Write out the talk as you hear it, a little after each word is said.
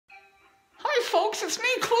folks, it's me,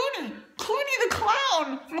 Clooney. Clooney the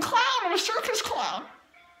clown. I'm a circus clown.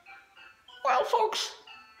 Well, folks,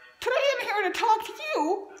 today I'm here to talk to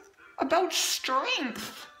you about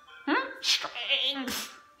strength.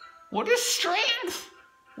 Strength. What is strength?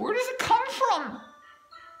 Where does it come from?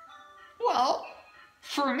 Well,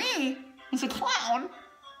 for me, as a clown,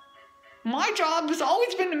 my job has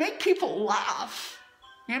always been to make people laugh.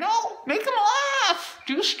 You know, make them laugh.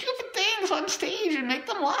 Do stupid things on stage and make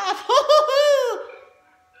them laugh.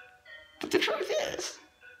 But the truth is,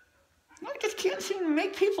 I just can't seem to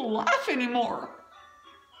make people laugh anymore.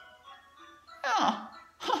 Yeah,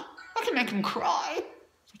 I can make them cry.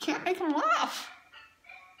 I can't make them laugh.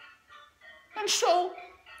 And so,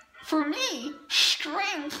 for me,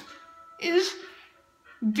 strength is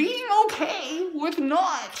being okay with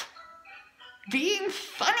not being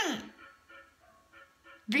funny.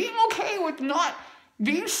 Being okay with not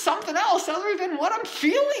being something else other than what I'm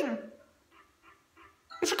feeling.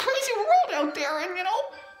 It's a crazy world out there, and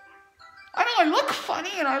I know I look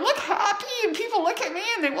funny and I look happy and people look at me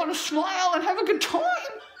and they want to smile and have a good time.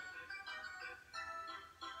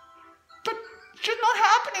 But it's just not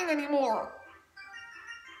happening anymore.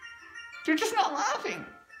 They're just not laughing.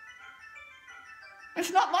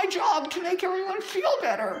 It's not my job to make everyone feel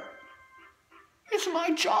better. It's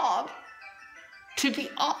my job to be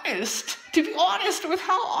honest with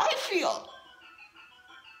how I feel.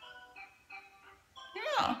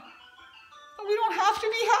 Yeah. We don't have to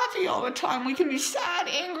be happy all the time. We can be sad,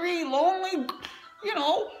 angry, lonely,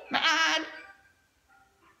 mad.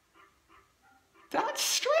 That's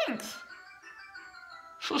strength.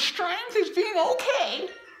 So strength is being okay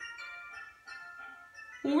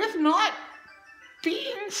with not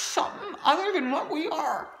being something other than what we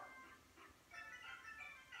are.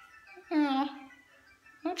 Yeah,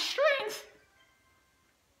 that's strength.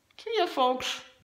 See ya, folks.